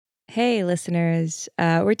Hey, listeners.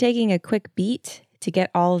 We're taking a quick beat to get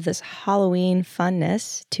all of this Halloween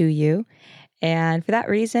funness to you. And for that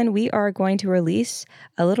reason, we are going to release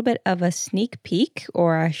a little bit of a sneak peek,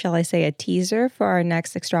 or shall I say a teaser, for our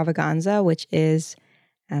next extravaganza, which is,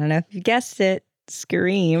 I don't know if you guessed it,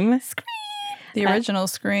 Scream. The original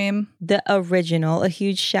Scream. The original. A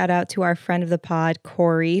huge shout out to our friend of the pod,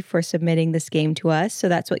 Corey, for submitting this game to us. So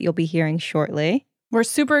that's what you'll be hearing shortly. We're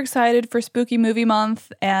super excited for Spooky Movie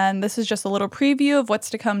Month, and this is just a little preview of what's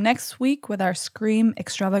to come next week with our Scream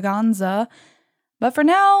extravaganza. But for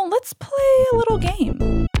now, let's play a little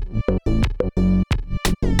game.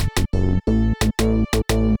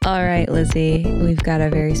 All right, Lizzie, we've got a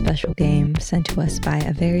very special game sent to us by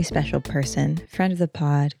a very special person, friend of the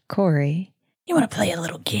pod, Corey. You want to play a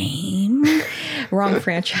little game? Wrong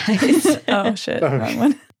franchise. Oh, shit. Wrong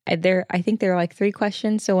one. I think there are like 3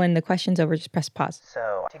 questions, so when the question's over, just press pause.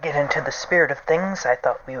 So, to get into the spirit of things, I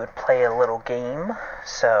thought we would play a little game.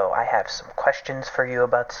 So, I have some questions for you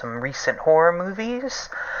about some recent horror movies.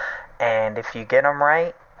 And if you get them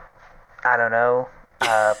right, I don't know,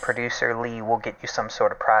 producer Lee will get you some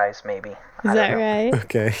sort of prize, maybe. Is that right?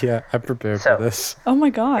 Okay, yeah, I'm prepared for this. Oh my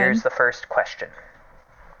god. Here's the first question.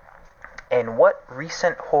 In what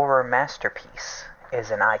recent horror masterpiece is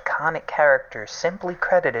an iconic character simply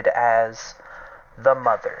credited as the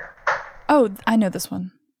mother? Oh, I know this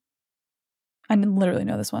one. I literally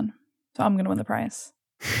know this one. So I'm going to win the prize.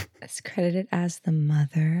 It's credited as the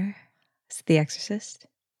mother. It's The Exorcist.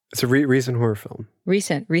 It's a recent horror film.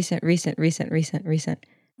 Recent. We've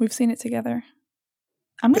seen it together.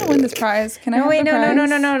 I'm going to win this prize. Can I have the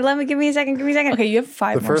prize? No. Give me a second. Okay, you have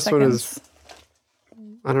 5 The more first seconds. one is,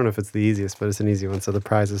 I don't know if it's the easiest, but it's an easy one, so the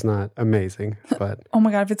prize is not amazing. But Oh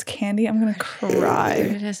my god, if it's candy, I'm going to cry.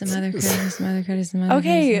 Credited as the mother. Credited as the mother. Credited as the mother.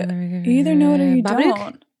 Okay, credited as the mother, you either know it or you Babadook?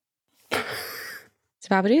 don't. It's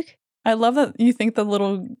Babadook? I love that you think the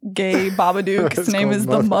little gay Babadook's It's name called is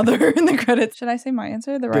the Mother. mother in the credits. Should I say my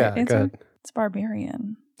answer? The right yeah, answer? go ahead. It's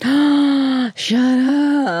Barbarian. Shut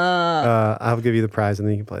up. I'll give you the prize and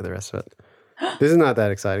then you can play the rest of it. This is not that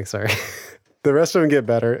exciting, sorry. The rest of them get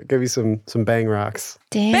better. I'll give you some bang rocks.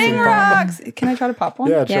 Damn. Bang Rocks! Can I try to pop one?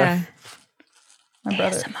 Yeah, try. Yeah. My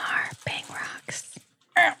brother. ASMR. Bang rocks.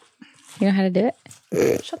 You know how to do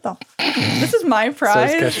it? Shut the... This is my So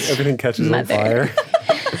prize. everything catches on Mother. fire.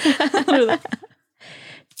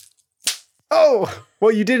 Oh,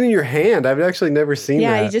 well, you did it in your hand. I've actually never seen that.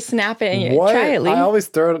 Yeah, you just snap it and you What? try it, Lee. I always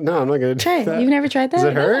throw it. No, I'm not going to Try do it. that. You've never tried that? Does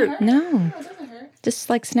it hurt? No. Just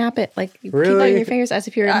like snap it. Like you keep it Really? in your fingers as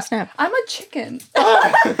if you were in a snap. I'm a chicken.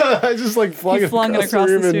 I just like flung He it flung it across across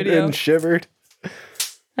the the room studio. and shivered.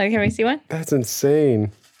 Like, can we see one? That's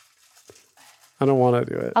insane. I don't want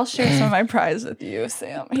to do it. I'll share some of my prize with you,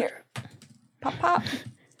 Sam. Here. Pop, pop.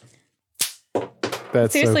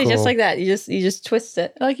 That's Seriously, so cool. just like that. You just twist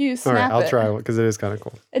it. Like you All snap right, I'll it. try one because it is kind of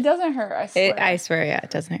cool. It doesn't hurt, I swear. I swear, yeah,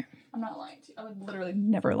 it doesn't hurt. I'm not lying to you. I would literally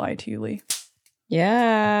never lie to you, Lee.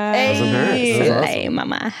 Yeah. Doesn't hurt. That's awesome. Hey,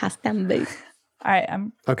 mama has them boots. All right,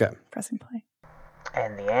 I'm Okay. pressing play.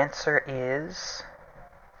 And the answer is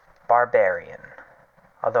Barbarian.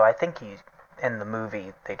 Although I think in the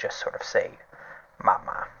movie they just sort of say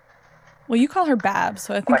mama. Well, you call her Babs,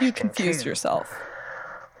 so I think you Question confused 2. yourself.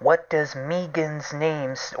 What does Megan's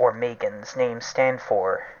name stand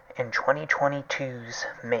for in 2022's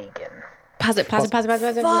Megan? Pause it.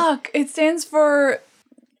 Fuck! It stands for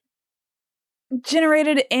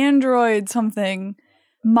generated android something.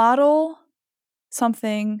 Model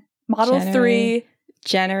something. Model Generate- 3.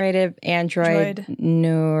 Generative android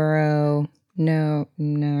neuro.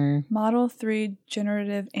 Model 3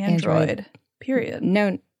 generative android. Period.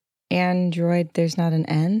 No, android. There's not an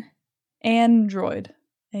N. Android.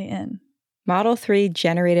 A-N. Model 3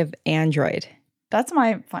 generative android. That's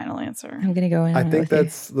my final answer. I'm gonna go in. I on it think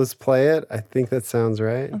with you. let's play it. I think that sounds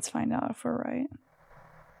right. Let's find out if we're right.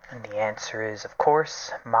 And the answer is, of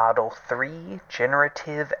course, Model 3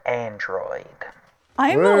 generative android.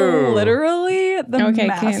 I'm Whoa. literally the Okay,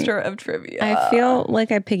 master of trivia. I feel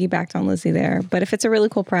like I piggybacked on Lizzie there, but if it's a really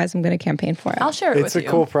cool prize, I'm gonna campaign for it. I'll share it It's with a you.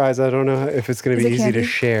 cool prize. I don't know if it's going to Is be it easy to candy?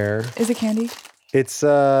 share. Is it candy? It's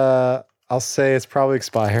I'll say it's probably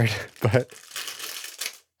expired, but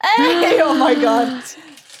Hey! Oh my god.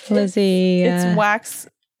 Lizzie. It's wax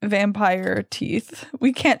vampire teeth.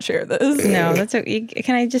 We can't share this. No, that's okay.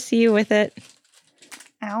 Can I just see you with it?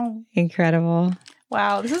 Ow. Incredible.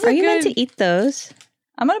 Wow. This is Are you meant to eat those?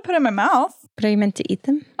 I'm going to put it in my mouth. But are you meant to eat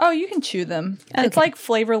them? Oh, you can chew them. It's Okay. like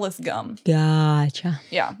flavorless gum. Gotcha.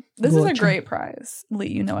 Yeah. This is a Gotcha. great prize. Lee,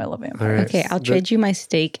 you know I love vampires. All right. Okay, I'll trade you my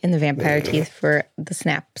steak and the vampire teeth for the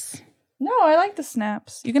snaps. No, I like the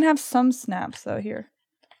snaps. You can have some snaps though here.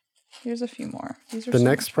 Here's a few more. These are The so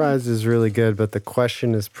next much fun. prize is really good, but the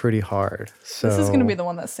question is pretty hard. So This is going to be the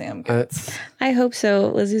one that Sam gets. I hope so.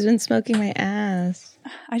 Lizzie's been smoking my ass.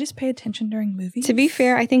 I just pay attention during movies. To be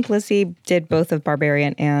fair, I think Lizzie did both of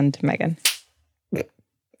Barbarian and Megan.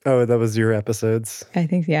 Oh, that was your episodes. I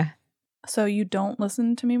think, yeah. So you don't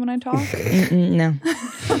listen to me when I talk? No.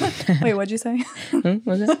 Wait, what'd you say?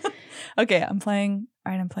 Was it? Okay, I'm playing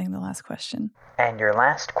the last question. And your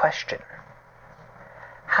last question.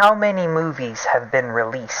 How many movies have been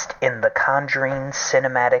released in the Conjuring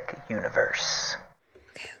cinematic universe?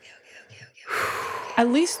 At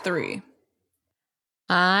least 3.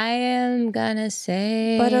 I am gonna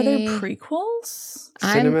say. But are there prequels?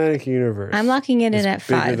 Cinematic universe. I'm locking it is in at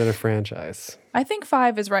bigger 5. than a franchise. I think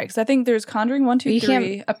 5 is right because I think there's Conjuring 1, 2, You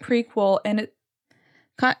 3, a prequel, and it.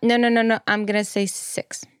 No. I'm gonna say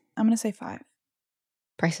 6. I'm gonna say 5.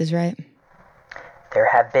 Price is right. There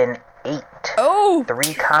have been 8. Oh,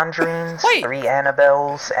 3 Conjurings, Wait. 3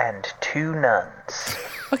 Annabelles, and 2 nuns.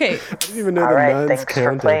 okay. I didn't even know All the right, nuns thanks for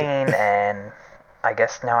counted. playing, and I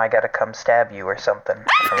guess now I gotta come stab you or something.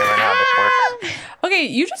 I don't really know how this works. Okay,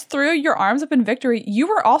 you just threw your arms up in victory. You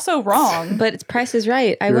were also wrong. But it's Price is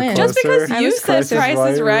Right. I You're win. close. Just because Closer. you I was said closer.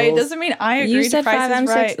 Price is Right rules. doesn't mean I agree You to said Price 5, is I'm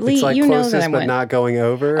Right. 6. Lee, It's like you know closest that I but won. not going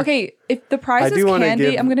over. Okay, if the prize I is do wanna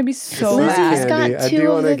candy, give- I'm gonna be so Lizzie's mad. got Candy. I 2 do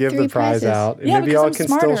of want the to give 3 the prize prizes. out. And Yeah, maybe because y'all I'm can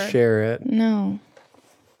smarter. still share it. No.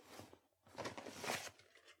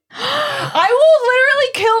 I will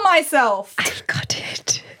literally kill myself. I got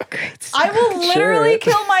it. Great I will literally it.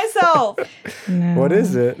 kill myself. No. What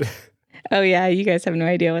is it? Oh, yeah. You guys have no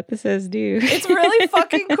idea what this is, do you? It's really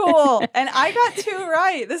fucking cool. And I got 2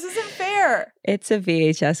 right. This isn't fair. It's a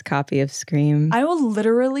VHS copy of Scream. I will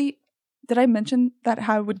literally. Did I mention that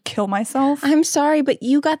how I would kill myself? I'm sorry, but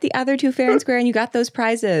you got the other 2 fair and square and you got those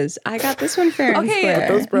prizes. I got this one fair and Okay, square.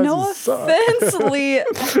 Those prizes no suck. offense, Lee.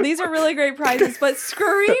 These are really great prizes, but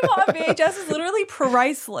Scream on VHS is literally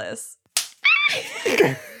priceless.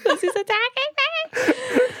 Lizzie's attacking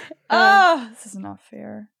me. This is not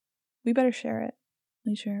fair. We better share it.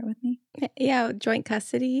 Will you share it with me? Yeah, joint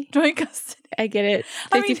custody. Joint custody. I get it.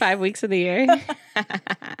 I mean- 55 weeks of the year.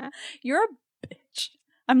 You're a bitch.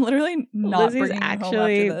 I'm literally not Lizzie's bringing you home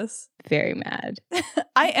actually- after this. Very mad.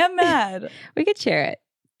 I am mad. We could share it.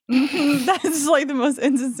 That is like the most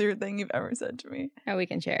insincere thing you've ever said to me. Oh, we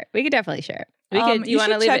can share it. We could definitely share it. We could. You want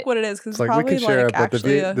to should leave check it? what it is because It's it's like we probably can share like it, but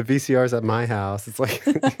actually the VCR's at my house. It's like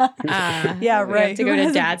Yeah, We right. have to Who go to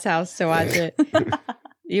has a- Dad's house to watch it.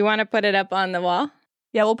 You want to put it up on the wall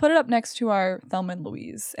Yeah, we'll put it up next to our Thelma and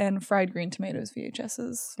Louise and Fried Green Tomatoes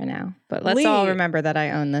VHSs. for now? But let's all Lee, remember that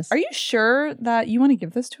I own this. Are you sure that you want to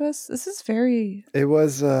give this to us? This is very. it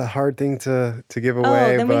was a hard thing to give Oh,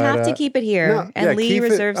 away. then we but, have to keep it here, no, and yeah, Lee keep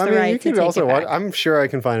it. reserves I the mean, you right to could take also it back. I'm sure I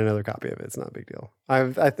can find another copy of it. It's not a big deal.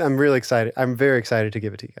 I'm really excited. I'm very excited to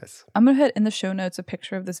give it to you guys. I'm gonna put in the show notes a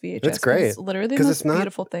picture of this VHS. That's great. It's literally the Because most it's not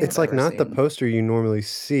beautiful thing. It's I've like ever not the seen. poster you normally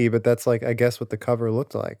see, but that's like I guess what the cover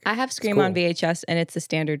looked like. I have Scream cool. on VHS, and it's a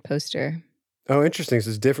standard poster. Oh, interesting. So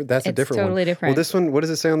it's different. That's a It's different one. totally different. Well, this one, what does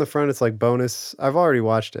it say on the front? It's like bonus. I've already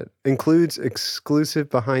watched it. Includes exclusive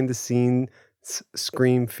behind the scenes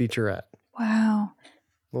Scream featurette. Wow.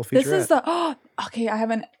 Little This featurette. is the okay. I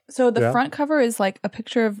haven't. So the Yeah. front cover is like a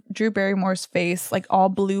picture of Drew Barrymore's face, like all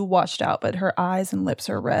blue, washed out, but her eyes and lips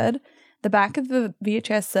are red. The back of the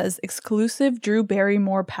VHS says "Exclusive Drew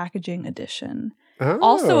Barrymore Packaging Edition."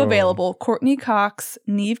 Also Oh. available: Courtney Cox,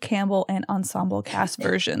 Neve Campbell, and ensemble cast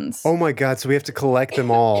versions. Oh my God. So we have to collect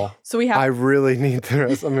them all. So we have. I really need the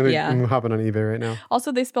rest. Yeah. I'm hopping on eBay right now.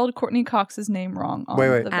 Also, they spelled Courtney Cox's name wrong on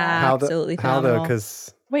Wait. the back. How Absolutely How though? phenomenal.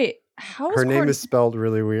 Because Wait, how is her name Courtney- is spelled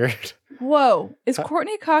really weird. Whoa, is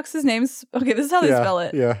Courtney Cox's name? Okay, this is how they yeah, spell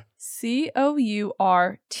it. Yeah. Courtney.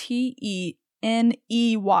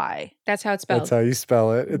 That's how it's spelled. That's how you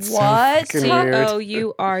spell it. It's What? so fucking weird.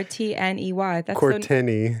 Courtney. That's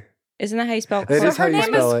Courtney. isn't that how you spell? It So is how her you name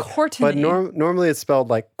spell is it. Courtney. But normally it's spelled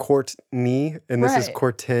like Courtney, and this is Right.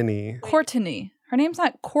 Courtney. Courtney. Her name's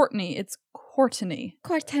not Courtney. It's Courtney.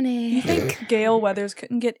 Courtney. You think Gail Weathers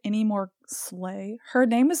couldn't get any more slay? Her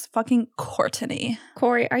name is fucking Courtney.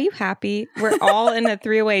 Corey, are you happy? We're all in a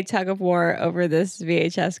 3-way tug of war over this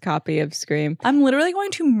VHS copy of Scream. I'm literally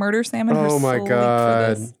going to murder Sam in her Oh my sleep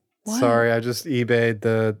God. for this. What? Sorry, I just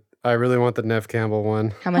eBayed I really want the Nev Campbell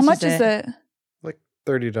one. How How much is it? it? Like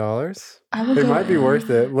 $30. I will It go- might be worth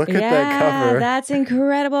it. Look at that cover. That's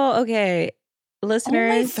incredible. Okay, Only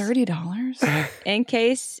listeners, $30. in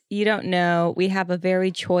case you don't know, we have a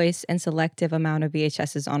very choice and selective amount of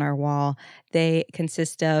VHSs on our wall. They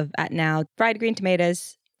consist of, at now, Fried Green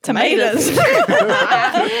Tomatoes. Tomatoes.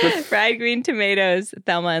 Fried Green Tomatoes,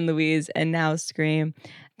 Thelma and Louise, and now Scream.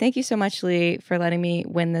 Thank you so much, Lee, for letting me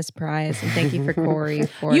win this prize. And thank you for Corey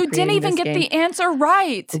for You didn't even get the answer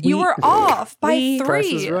right. You were off by 3.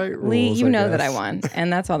 Price is Right rules, Lee, you know guess. that I won,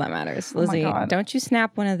 and that's all that matters. Lizzie, don't you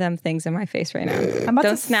snap one of them things in my face right now.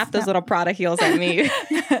 Don't snap those little Prada heels at me.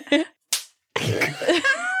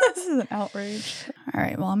 This is an outrage. All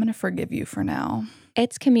right, well, I'm going to forgive you for now.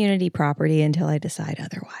 It's community property until I decide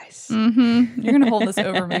otherwise. Mm-hmm. You're going to hold this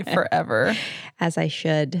over me forever. As I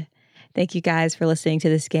should. Thank you guys for listening to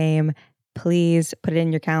this game. Please put it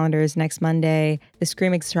in your calendars next Monday. The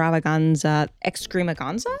Scream Extravaganza.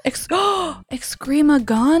 Excremaganza?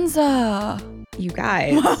 Excremaganza. You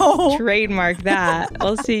guys, trademark that.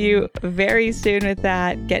 We'll see you very soon with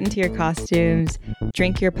that. Get into your costumes,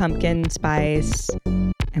 drink your pumpkin spice,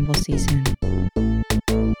 and we'll see you soon.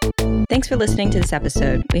 Thanks for listening to this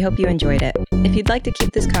episode. We hope you enjoyed it. If you'd like to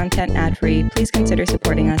keep this content ad-free, please consider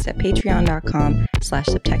supporting us at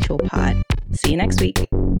patreon.com/subtextualpod. See you next week.